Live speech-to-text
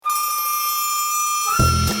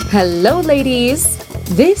Hello, ladies.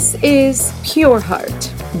 This is Pure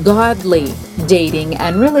Heart, godly dating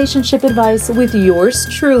and relationship advice with yours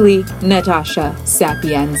truly, Natasha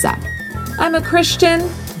Sapienza. I'm a Christian,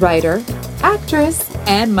 writer, actress,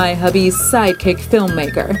 and my hubby's sidekick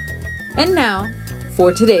filmmaker. And now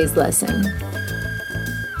for today's lesson.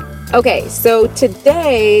 Okay, so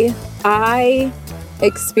today I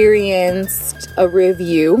experienced a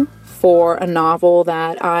review for a novel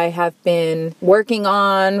that I have been working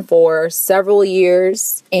on for several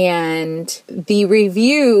years, and the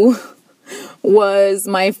review was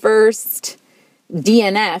my first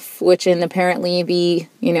DNF, which in apparently the,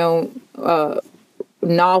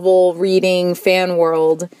 novel reading fan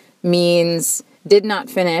world means did not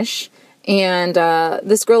finish. And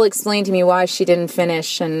this girl explained to me why she didn't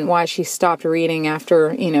finish and why she stopped reading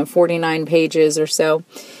after, 49 pages or so.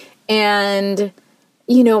 And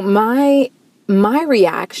my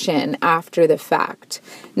reaction after the fact.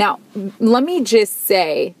 Now, let me just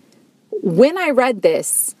say, when I read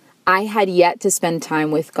this, I had yet to spend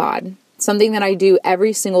time with God. Something that I do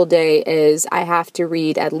every single day is I have to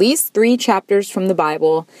read at least 3 chapters from the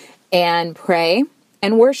Bible and pray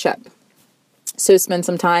and worship. So spend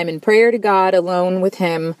some time in prayer to God alone with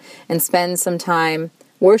Him and spend some time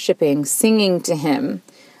worshiping, singing to Him.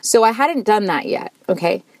 So I hadn't done that yet,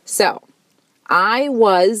 okay? So I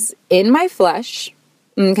was in my flesh,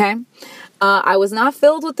 okay? I was not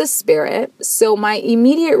filled with the Spirit, so my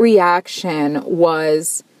immediate reaction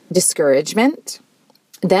was discouragement.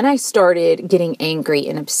 Then I started getting angry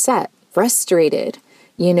and upset, frustrated,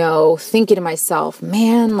 thinking to myself,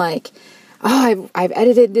 man, I've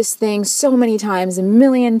edited this thing so many times, a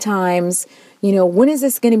million times, when is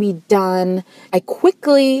this going to be done? I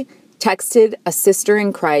quickly texted a sister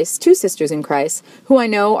in Christ, 2 sisters in Christ, who I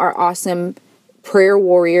know are awesome prayer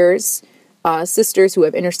warriors, sisters who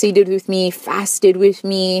have interceded with me, fasted with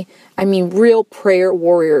me. Real prayer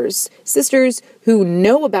warriors, sisters who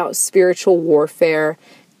know about spiritual warfare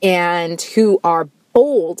and who are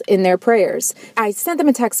bold in their prayers. I sent them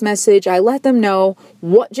a text message. I let them know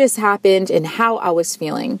what just happened and how I was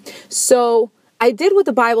feeling. So I did what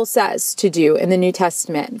the Bible says to do in the New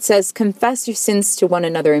Testament. It says, confess your sins to one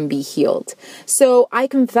another and be healed. So I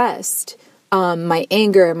confessed my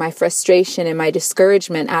anger, my frustration, and my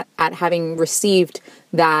discouragement at having received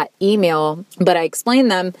that email. But I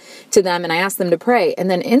explained them to them and I asked them to pray.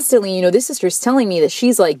 And then instantly, this sister's telling me that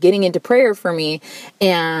she's getting into prayer for me.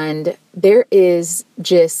 And there is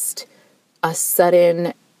just a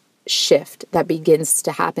sudden shift that begins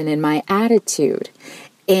to happen in my attitude.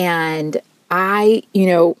 And I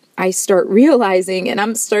start realizing, and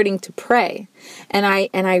I'm starting to pray. And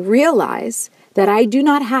I realize that I do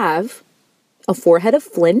not have a forehead of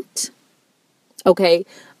flint. Okay.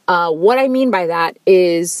 What I mean by that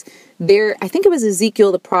is I think it was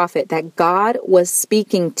Ezekiel the prophet that God was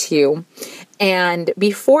speaking to. And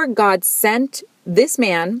before God sent this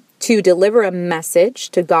man to deliver a message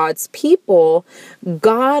to God's people,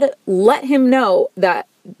 God let him know that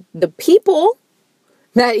the people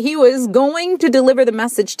that he was going to deliver the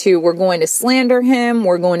message to were going to slander him,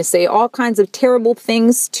 were going to say all kinds of terrible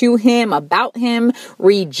things to him, about him,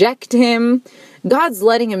 reject him. God's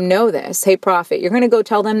letting him know this. Hey, prophet, you're going to go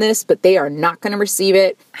tell them this, but they are not going to receive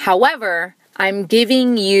it. However, I'm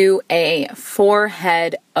giving you a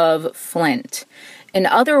forehead of flint. In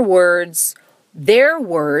other words, their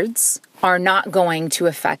words are not going to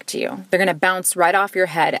affect you. They're going to bounce right off your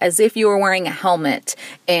head as if you were wearing a helmet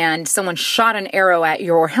and someone shot an arrow at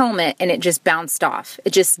your helmet and it just bounced off.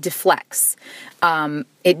 It just deflects.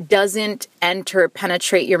 It doesn't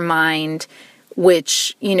penetrate your mind,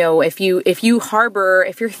 which, if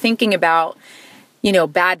you're thinking about,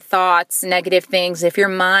 bad thoughts, negative things, if your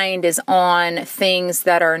mind is on things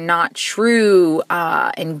that are not true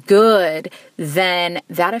and good, then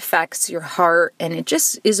that affects your heart. And it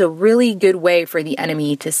just is a really good way for the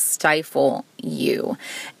enemy to stifle you.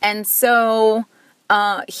 And so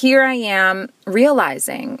here I am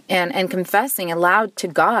realizing and confessing aloud to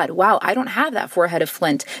God, wow, I don't have that forehead of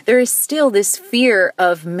flint. There is still this fear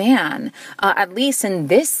of man, at least in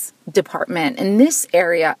this department, in this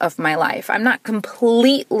area of my life. I'm not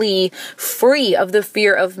completely free of the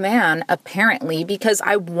fear of man, apparently, because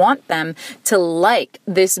I want them to like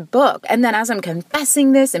this book. And then as I'm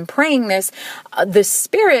confessing this and praying this,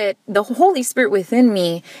 the Holy Spirit within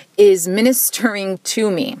me is ministering to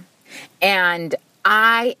me. And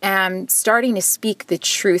I am starting to speak the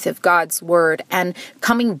truth of God's word and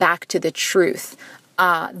coming back to the truth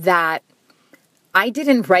that I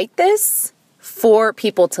didn't write this for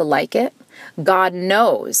people to like it. God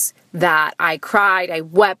knows that I cried, I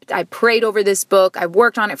wept, I prayed over this book, I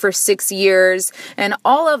worked on it for 6 years, and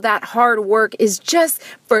all of that hard work is just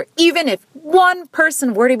for, even if one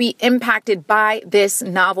person were to be impacted by this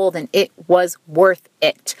novel, then it was worth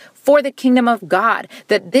it for the kingdom of God.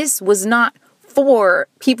 That this was not for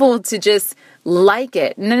people to just like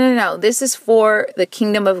it. No. This is for the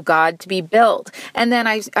kingdom of God to be built. And then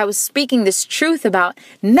I was speaking this truth about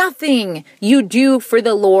nothing you do for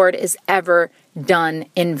the Lord is ever done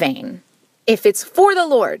in vain. If it's for the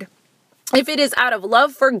Lord, if it is out of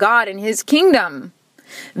love for God and his kingdom,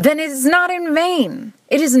 then it is not in vain.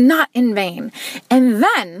 It is not in vain. And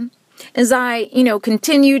then as I,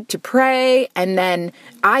 continued to pray, and then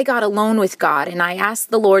I got alone with God and I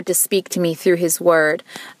asked the Lord to speak to me through his word,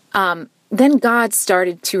 then God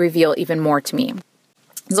started to reveal even more to me.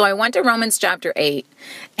 So I went to Romans chapter 8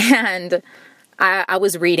 and I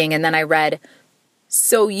was reading, and then I read,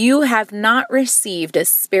 "So you have not received a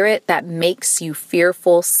spirit that makes you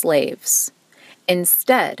fearful slaves.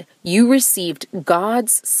 Instead, you received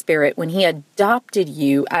God's Spirit when he adopted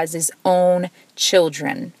you as his own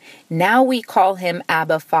children. Now we call him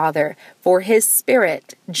Abba Father, for his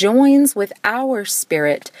Spirit joins with our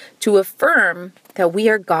spirit to affirm that we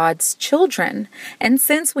are God's children. And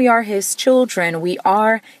since we are his children, we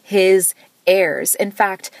are his heirs. In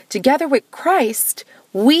fact, together with Christ,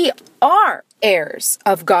 we are heirs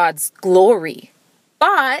of God's glory.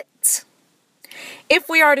 But if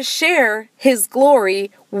we are to share his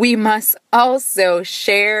glory, we must also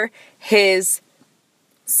share his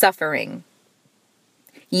suffering.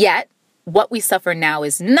 Yet, what we suffer now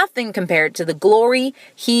is nothing compared to the glory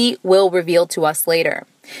he will reveal to us later."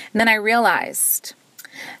 And then I realized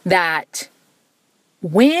that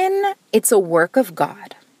when it's a work of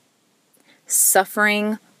God,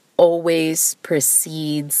 suffering always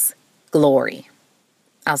precedes glory.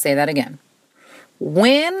 I'll say that again.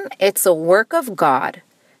 When it's a work of God,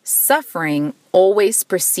 suffering always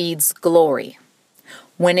precedes glory.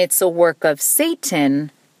 When it's a work of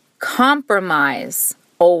Satan, compromise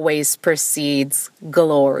always precedes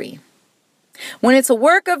glory. When it's a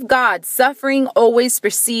work of God, suffering always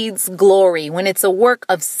precedes glory. When it's a work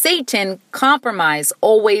of Satan, compromise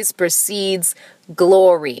always precedes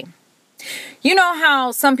glory. You know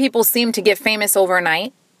how some people seem to get famous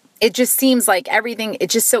overnight? It just seems like everything,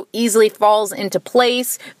 it just so easily falls into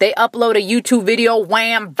place. They upload a YouTube video,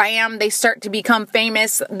 wham, bam, they start to become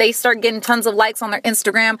famous. They start getting tons of likes on their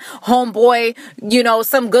Instagram. Homeboy,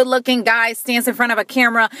 some good looking guy stands in front of a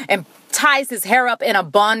camera and ties his hair up in a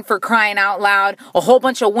bun, for crying out loud. A whole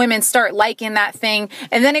bunch of women start liking that thing,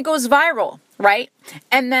 and then it goes viral, right?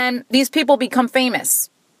 And then these people become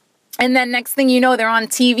famous. And then next thing you know, they're on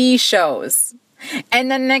TV shows. And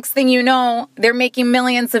then next thing you know, they're making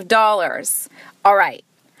millions of dollars. All right.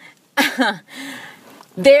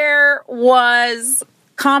 There was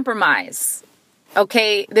compromise.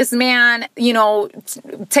 Okay, this man,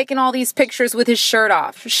 taking all these pictures with his shirt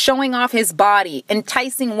off, showing off his body,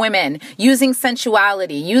 enticing women, using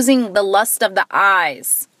sensuality, using the lust of the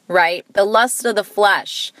eyes, right? The lust of the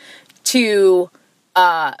flesh to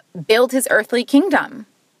build his earthly kingdom,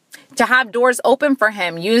 to have doors open for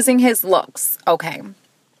him using his looks. Okay.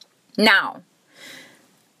 Now,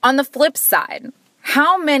 on the flip side,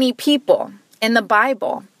 how many people in the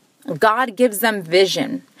Bible, God gives them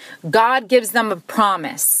vision, God gives them a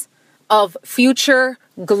promise of future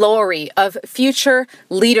glory, of future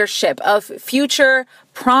leadership, of future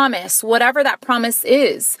promise, whatever that promise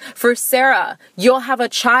is. For Sarah, you'll have a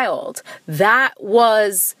child. That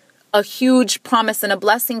was a huge promise and a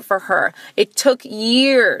blessing for her. It took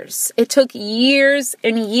years. It took years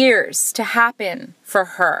and years to happen for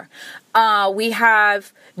her. We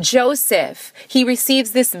have Joseph. He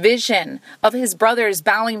receives this vision of his brothers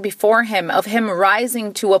bowing before him, of him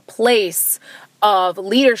rising to a place of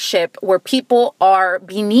leadership where people are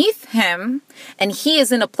beneath him and he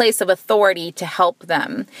is in a place of authority to help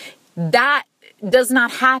them. That does not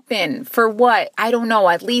happen for what? I don't know,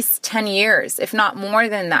 at least 10 years, if not more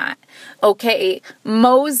than that. Okay,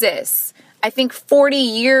 Moses, I think 40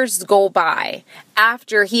 years go by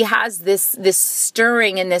after he has this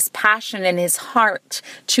stirring and this passion in his heart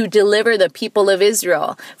to deliver the people of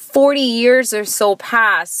Israel. 40 years or so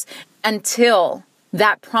pass until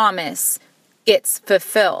that promise gets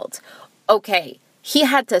fulfilled. Okay, he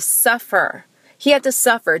had to suffer.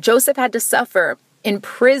 Joseph had to suffer in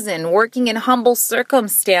prison, working in humble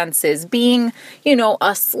circumstances, being,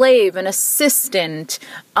 a slave, an assistant,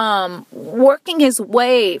 working his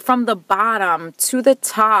way from the bottom to the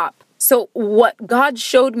top. So what God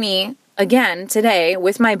showed me again today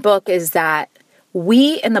with my book is that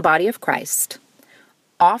we in the body of Christ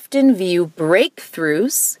often view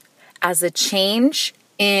breakthroughs as a change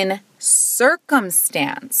in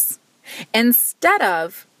circumstance instead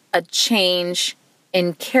of a change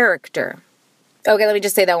in character. Okay, let me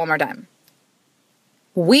just say that one more time.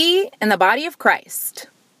 We in the body of Christ,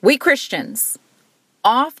 we Christians,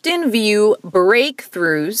 often view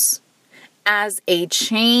breakthroughs as a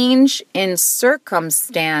change in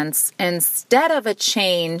circumstance instead of a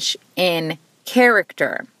change in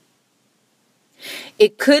character.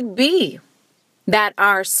 It could be that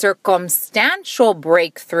our circumstantial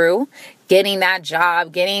breakthrough, getting that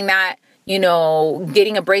job, getting that,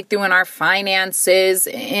 getting a breakthrough in our finances,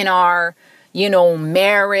 in our,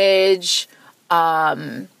 marriage,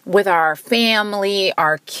 with our family,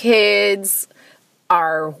 our kids,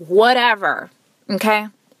 our whatever, okay?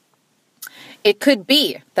 It could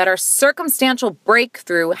be that our circumstantial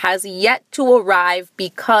breakthrough has yet to arrive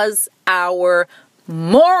because our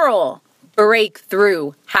moral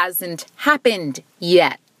breakthrough hasn't happened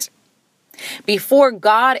yet. Before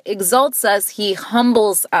God exalts us, He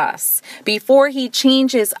humbles us. Before He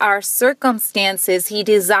changes our circumstances, He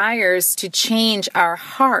desires to change our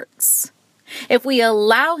hearts. If we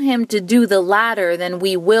allow Him to do the latter, then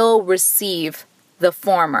we will receive the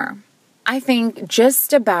former. I think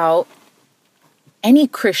just about any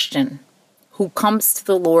Christian who comes to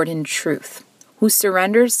the Lord in truth, who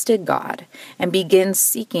surrenders to God and begins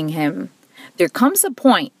seeking Him, there comes a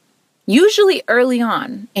point, usually early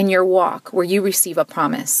on in your walk, where you receive a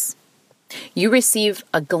promise. You receive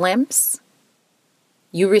a glimpse.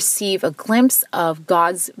 You receive a glimpse of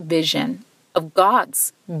God's vision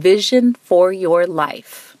for your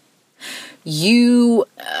life. You,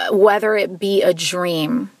 whether it be a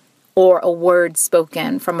dream or a word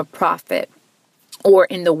spoken from a prophet or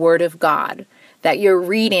in the Word of God that you're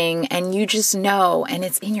reading and you just know, and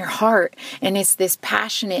it's in your heart, and it's this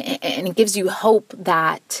passionate, and it gives you hope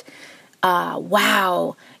that,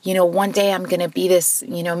 wow, one day I'm going to be this,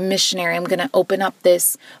 missionary. I'm going to open up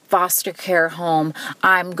this foster care home.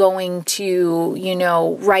 I'm going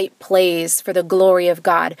to, write plays for the glory of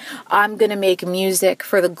God. I'm going to make music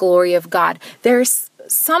for the glory of God. There's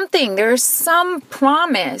some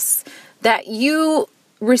promise that you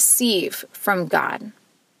receive from God.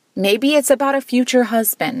 Maybe it's about a future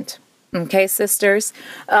husband. Okay, sisters?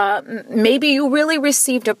 Maybe you really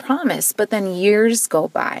received a promise, but then years go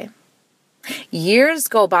by. Years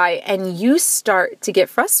go by and you start to get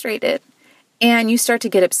frustrated and you start to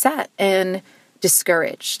get upset and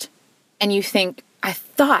discouraged. And you think, I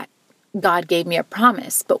thought God gave me a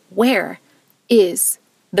promise, but where is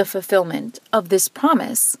the fulfillment of this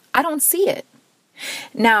promise? I don't see it.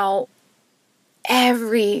 Now,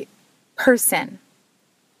 every person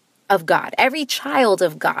of God, every child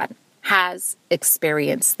of God has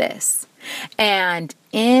experienced this. And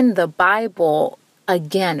in the Bible,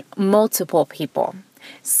 again, multiple people.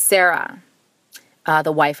 Sarah,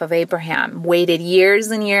 the wife of Abraham, waited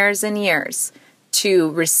years and years and years to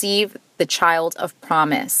receive the child of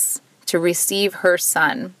promise, to receive her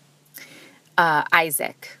son,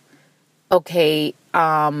 Isaac. Okay,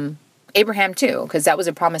 Abraham too, because that was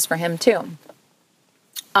a promise for him too.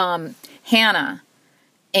 Hannah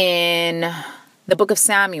in the book of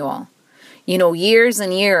Samuel, years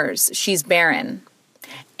and years she's barren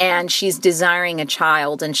and she's desiring a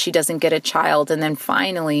child and she doesn't get a child. And then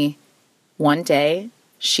finally, one day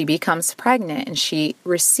she becomes pregnant and she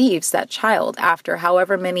receives that child after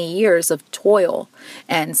however many years of toil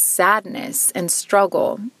and sadness and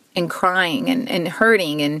struggle and crying and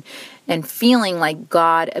hurting and feeling like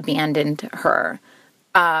God abandoned her.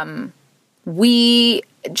 We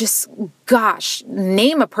just,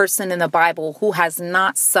 name a person in the Bible who has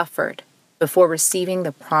not suffered before receiving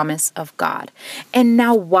the promise of God. And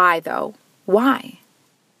now why though? Why?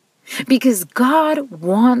 Because God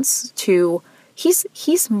wants to,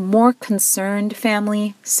 He's more concerned,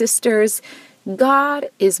 family, sisters. God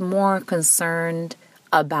is more concerned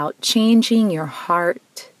about changing your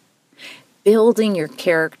heart, building your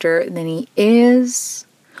character than He is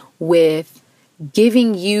with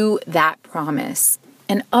giving you that promise.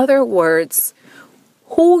 In other words,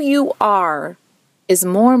 who you are is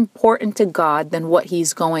more important to God than what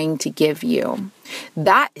He's going to give you.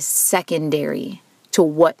 That is secondary to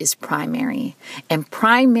what is primary. And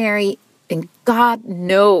primary, and God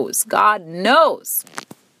knows.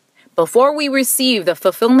 Before we receive the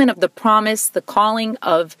fulfillment of the promise, the calling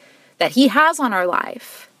of that He has on our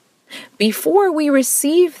life, before we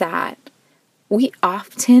receive that, we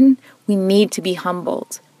need to be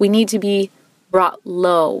humbled. We need to be brought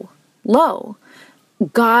low.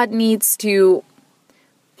 God needs to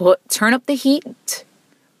turn up the heat,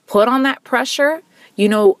 put on that pressure.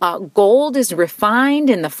 Gold is refined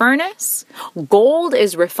in the furnace. Gold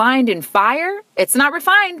is refined in fire. It's not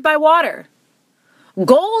refined by water.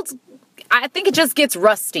 Gold, I think it just gets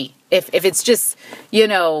rusty if it's just,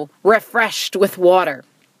 refreshed with water.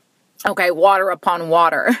 Okay, water upon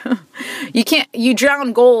water. You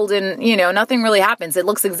drown gold and, nothing really happens. It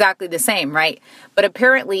looks exactly the same, right? But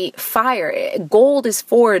apparently gold is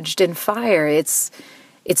forged in fire. It's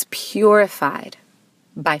purified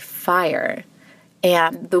by fire.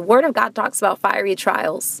 And the Word of God talks about fiery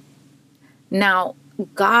trials. Now,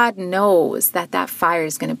 God knows that fire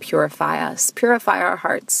is going to purify us, purify our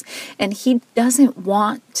hearts. And He doesn't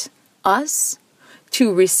want us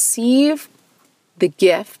to receive the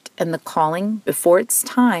gift and the calling before it's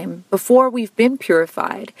time, before we've been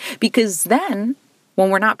purified. Because then,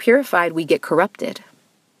 when we're not purified, we get corrupted.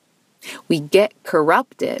 We get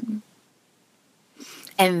corrupted.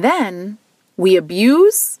 And then we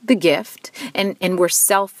abuse the gift and we're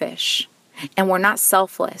selfish and we're not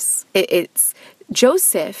selfless. It's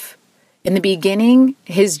Joseph, in the beginning,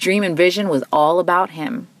 his dream and vision was all about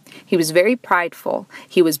him. He was very prideful.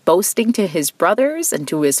 He was boasting to his brothers and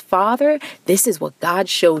to his father. This is what God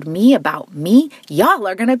showed me about me. Y'all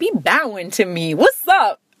are going to be bowing to me. What's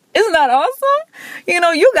up? Isn't that awesome?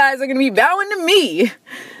 You guys are going to be bowing to me.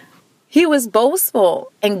 He was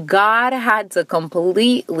boastful, and God had to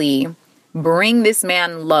completely bring this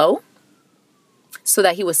man low so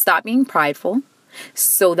that he would stop being prideful,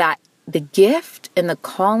 so that the gift and the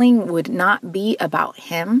calling would not be about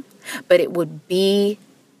him, but it would be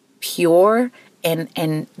pure,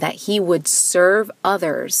 and that he would serve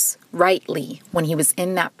others rightly when he was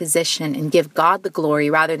in that position and give God the glory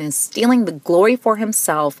rather than stealing the glory for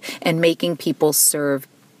himself and making people serve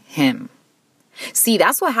him. See,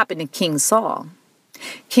 that's what happened to King Saul.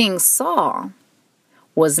 King Saul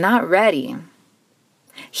was not ready.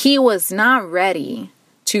 He was not ready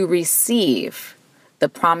to receive the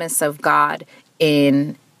promise of God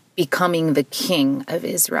in becoming the king of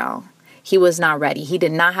Israel. He was not ready. He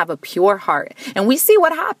did not have a pure heart. And we see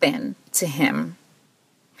what happened to him.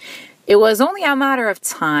 It was only a matter of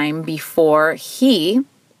time before he,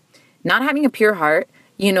 not having a pure heart,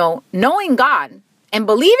 knowing God and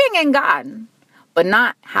believing in God, but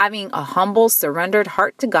not having a humble, surrendered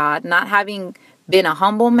heart to God, not having been a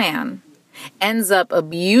humble man, ends up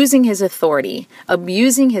abusing his authority,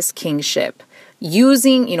 abusing his kingship,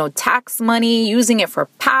 using, tax money, using it for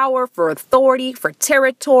power, for authority, for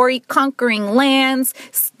territory, conquering lands,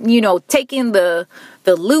 taking the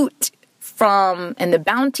loot from and the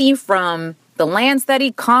bounty from the lands that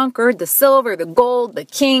he conquered, the silver, the gold, the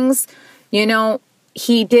kings.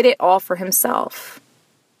 He did it all for himself.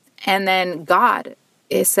 And then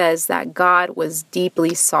it says that God was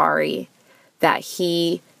deeply sorry that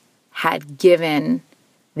he had given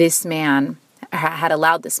this man, had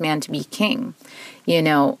allowed this man to be king,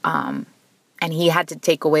 and he had to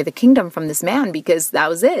take away the kingdom from this man because that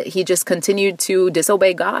was it. He just continued to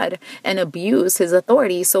disobey God and abuse his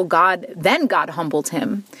authority. So God humbled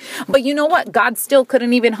him. But you know what? God still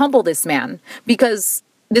couldn't even humble this man because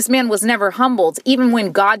this man was never humbled. Even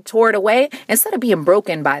when God tore it away, instead of being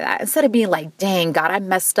broken by that, instead of being like, dang, God, I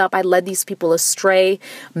messed up. I led these people astray.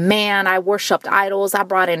 Man, I worshiped idols. I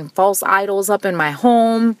brought in false idols up in my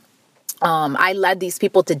home. I led these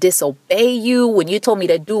people to disobey you. When you told me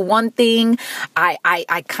to do one thing,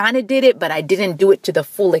 I kind of did it, but I didn't do it to the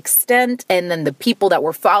full extent. And then the people that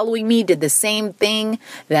were following me did the same thing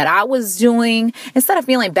that I was doing. Instead of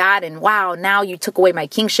feeling bad and wow, now you took away my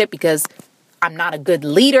kingship because I'm not a good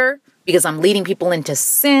leader, because I'm leading people into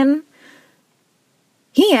sin,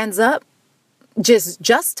 he ends up just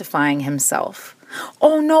justifying himself.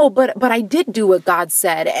 Oh no, but I did do what God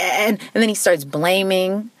said. And then he starts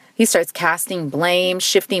blaming. He starts casting blame,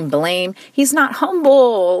 shifting blame. He's not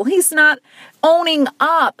humble. He's not owning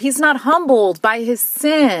up. He's not humbled by his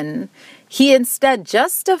sin. He instead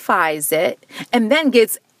justifies it and then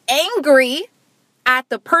gets angry at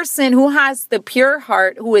the person who has the pure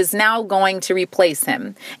heart who is now going to replace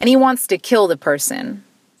him. And he wants to kill the person.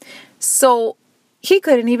 So he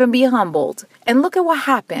couldn't even be humbled. And look at what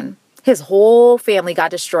happened. His whole family got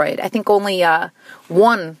destroyed. I think only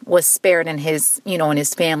one was spared in his, in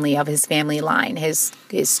his family, of his family line, his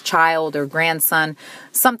child or grandson,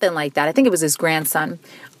 something like that. I think it was his grandson,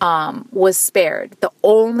 was spared. The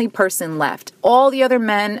only person left. All the other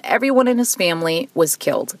men, everyone in his family was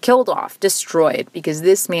killed off, destroyed, because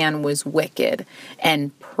this man was wicked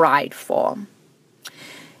and prideful.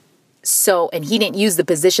 So, and he didn't use the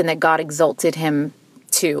position that God exalted him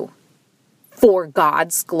to for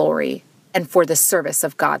God's glory and for the service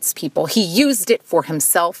of God's people. He used it for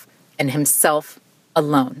himself and himself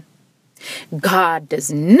alone. God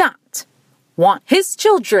does not want his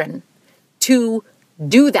children to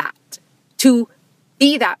do that, to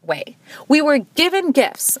be that way. We were given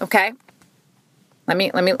gifts, okay? Let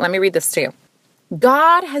me read this to you.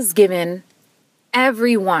 God has given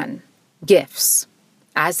everyone gifts.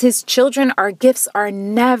 As his children, our gifts are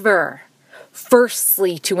never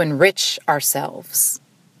firstly to enrich ourselves.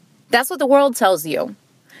 That's what the world tells you.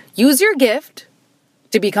 Use your gift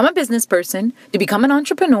to become a business person, to become an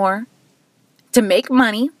entrepreneur, to make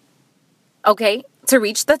money, okay, to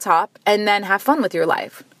reach the top, and then have fun with your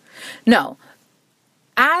life. No.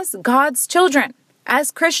 As God's children,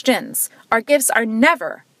 as Christians, our gifts are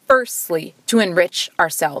never firstly to enrich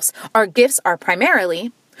ourselves. Our gifts are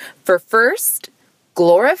primarily for first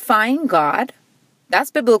glorifying God.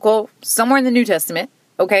 That's biblical, somewhere in the New Testament,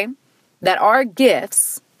 okay? That our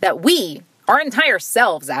gifts, that we, our entire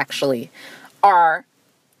selves actually, are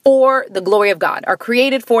for the glory of God, are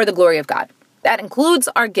created for the glory of God. That includes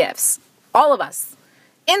our gifts, all of us,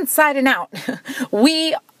 inside and out.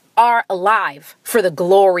 We are alive for the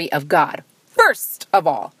glory of God, first of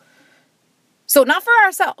all. So not for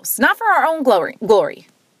ourselves, not for our own glory.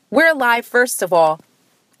 We're alive, first of all,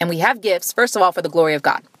 and we have gifts, first of all, for the glory of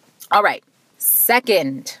God. All right.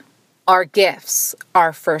 Second, our gifts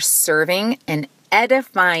are for serving and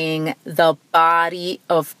edifying the body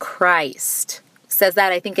of Christ. It says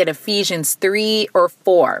that, I think, in Ephesians 3 or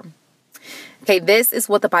 4. Okay, this is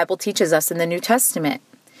what the Bible teaches us in the New Testament.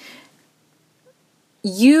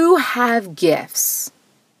 You have gifts,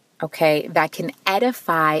 okay, that can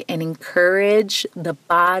edify and encourage the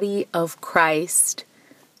body of Christ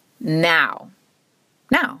now.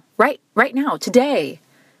 Now, right now, today,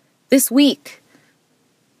 this week.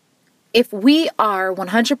 If we are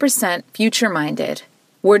 100% future-minded,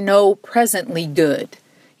 we're no presently good.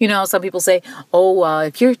 You know, some people say,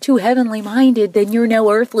 if you're too heavenly minded, then you're no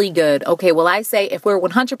earthly good. Okay, well, I say if we're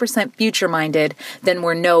 100% future-minded, then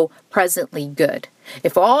we're no presently good.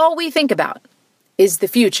 If all we think about is the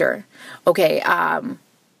future, okay, I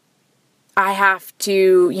have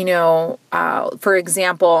to, for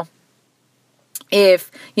example,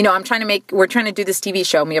 if, we're trying to do this TV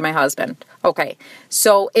show, me and my husband. Okay.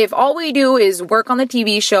 So if all we do is work on the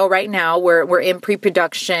TV show right now, we're in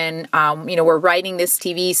pre-production, we're writing this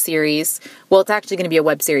TV series. Well, it's actually going to be a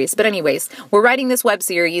web series, but anyways, we're writing this web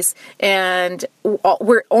series and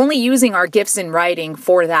we're only using our gifts in writing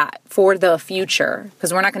for that, for the future,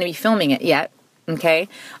 because we're not going to be filming it yet. Okay.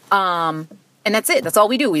 And that's it. That's all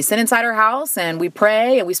we do. We sit inside our house and we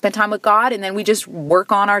pray and we spend time with God, and then we just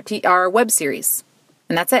work on our web series.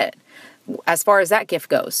 And that's it. As far as that gift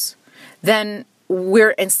goes. Then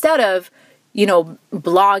we're, instead of,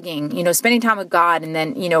 blogging, spending time with God and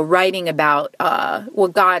then, writing about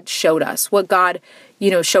what God showed us, what God,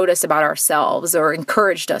 showed us about ourselves or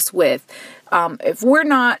encouraged us with. If we're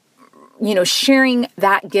not, sharing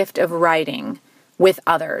that gift of writing with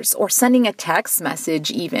others, or sending a text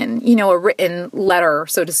message even, a written letter,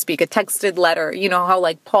 so to speak, a texted letter, how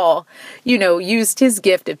like Paul, used his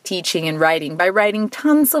gift of teaching and writing by writing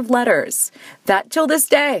tons of letters that till this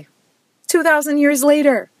day, 2,000 years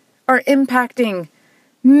later, are impacting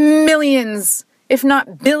millions, if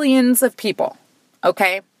not billions of people.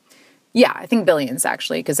 Okay? Yeah, I think billions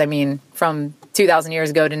actually, because from 2,000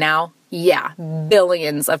 years ago to now, yeah,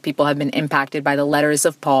 billions of people have been impacted by the letters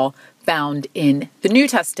of Paul found in the New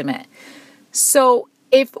Testament. So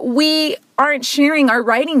if we aren't sharing our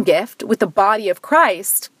writing gift with the body of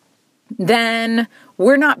Christ, then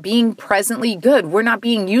we're not being presently good. We're not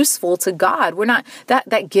being useful to God. We're not,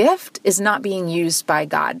 that gift is not being used by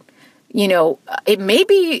God. It may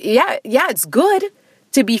be, yeah, it's good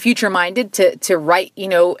to be future-minded, to write,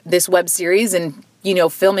 this web series and,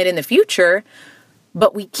 film it in the future,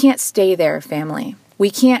 but we can't stay there, family. We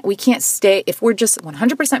can't stay, if we're just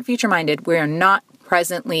 100% future-minded, we are not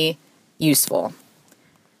presently useful.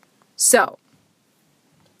 So,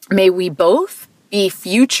 may we both be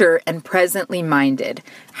future and presently minded.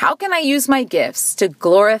 How can I use my gifts to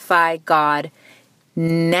glorify God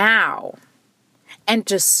now and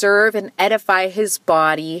to serve and edify his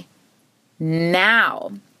body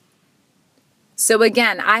now? So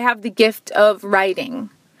again, I have the gift of writing.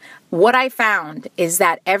 What I found is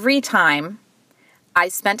that every time I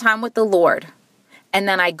spent time with the Lord, and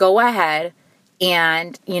then I go ahead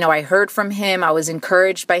and, I heard from him, I was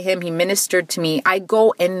encouraged by him, he ministered to me. I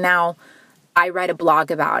go and now I write a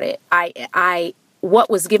blog about it. What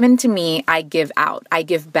was given to me, I give out. I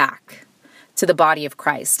give back to the body of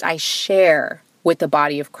Christ. I share with the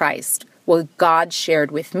body of Christ what God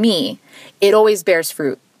shared with me. It always bears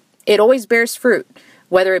fruit. It always bears fruit,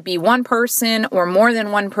 whether it be one person or more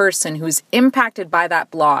than one person who's impacted by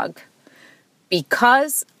that blog.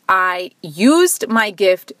 because I used my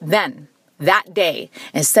gift then, that day,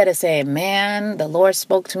 instead of saying, man, the Lord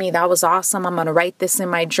spoke to me, that was awesome, I'm going to write this in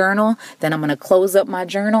my journal, then I'm going to close up my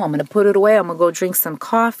journal, I'm going to put it away, I'm going to go drink some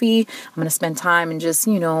coffee, I'm going to spend time and just,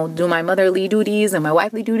 do my motherly duties and my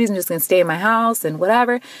wifely duties, and just going to stay in my house and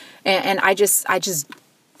whatever, and I just,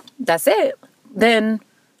 that's it. Then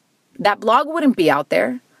that blog wouldn't be out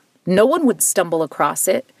there, no one would stumble across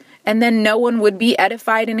it, and then no one would be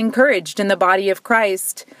edified and encouraged in the body of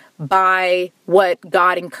Christ by what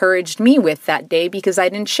God encouraged me with that day, because I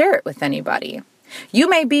didn't share it with anybody. You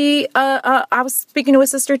may be, I was speaking to a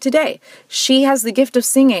sister today. She has the gift of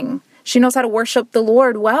singing. She knows how to worship the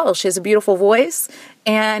Lord well. She has a beautiful voice,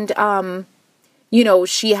 and,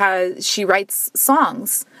 she writes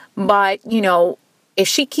songs, but, if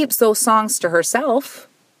she keeps those songs to herself,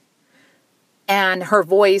 and her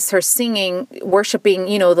voice, her singing, worshiping,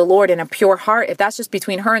 the Lord in a pure heart, if that's just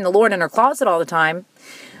between her and the Lord in her closet all the time,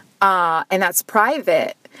 and that's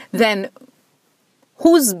private, then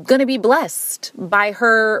who's going to be blessed by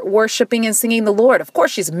her worshiping and singing the Lord? Of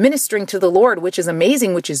course, she's ministering to the Lord, which is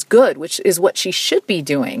amazing, which is good, which is what she should be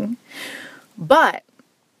doing. But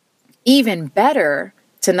even better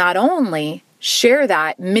to not only share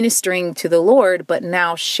that ministering to the Lord, but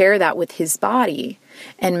now share that with his body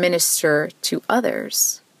and minister to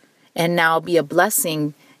others, and now be a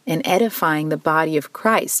blessing and edifying the body of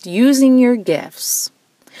Christ, using your gifts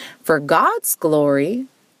for God's glory,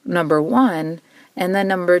 number one, and then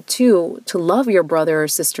number two, to love your brother or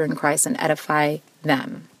sister in Christ and edify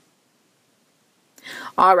them.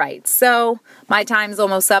 All right, so my time's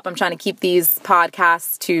almost up. I'm trying to keep these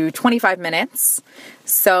podcasts to 25 minutes.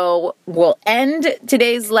 So we'll end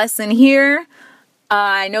today's lesson here.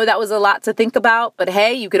 I know that was a lot to think about, but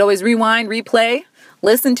hey, you could always rewind, replay,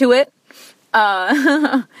 listen to it.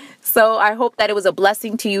 So I hope that it was a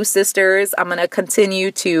blessing to you, sisters. I'm going to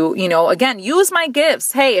continue to, again, use my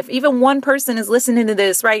gifts. Hey, if even one person is listening to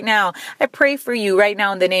this right now, I pray for you right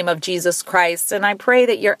now in the name of Jesus Christ. And I pray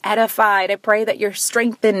that you're edified. I pray that you're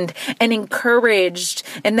strengthened and encouraged,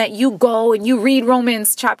 and that you go and you read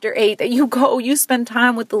Romans chapter 8, that you go, you spend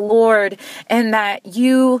time with the Lord, and that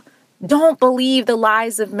you don't believe the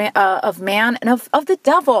lies of man and of the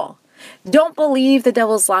devil. Don't believe the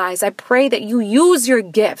devil's lies. I pray that you use your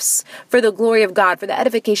gifts for the glory of God, for the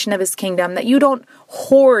edification of his kingdom, that you don't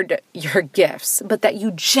hoard your gifts, but that you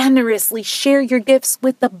generously share your gifts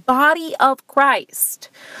with the body of Christ.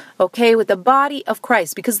 Okay, with the body of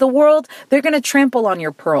Christ, because the world, they're going to trample on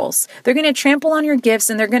your pearls. They're going to trample on your gifts,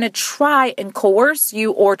 and they're going to try and coerce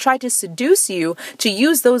you or try to seduce you to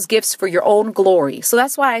use those gifts for your own glory. So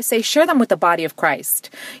that's why I say share them with the body of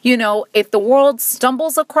Christ. If the world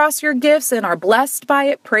stumbles across your gifts and are blessed by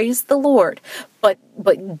it, praise the Lord. But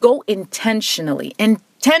go intentionally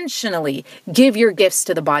give your gifts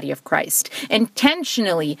to the body of Christ.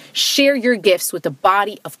 Intentionally share your gifts with the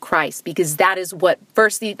body of Christ, because that is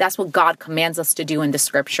that's what God commands us to do in the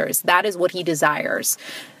scriptures. That is what he desires.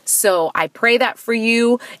 So I pray that for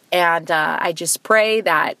you, and I just pray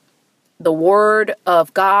that the word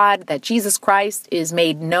of God, that Jesus Christ is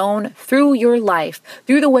made known through your life,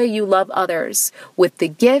 through the way you love others, with the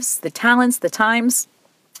gifts, the talents, the times,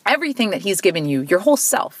 everything that he's given you, your whole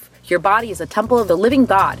self. Your body is a temple of the living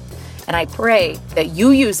God. And I pray that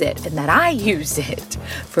you use it and that I use it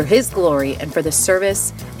for his glory and for the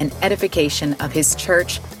service and edification of his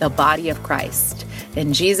church, the body of Christ.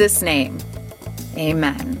 In Jesus' name,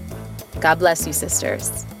 amen. God bless you,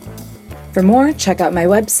 sisters. For more, check out my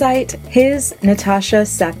website,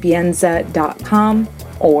 hisnatashasapienza.com,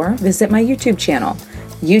 or visit my YouTube channel,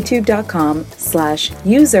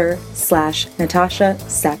 youtube.com/user/Natasha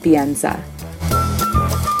Sapienza.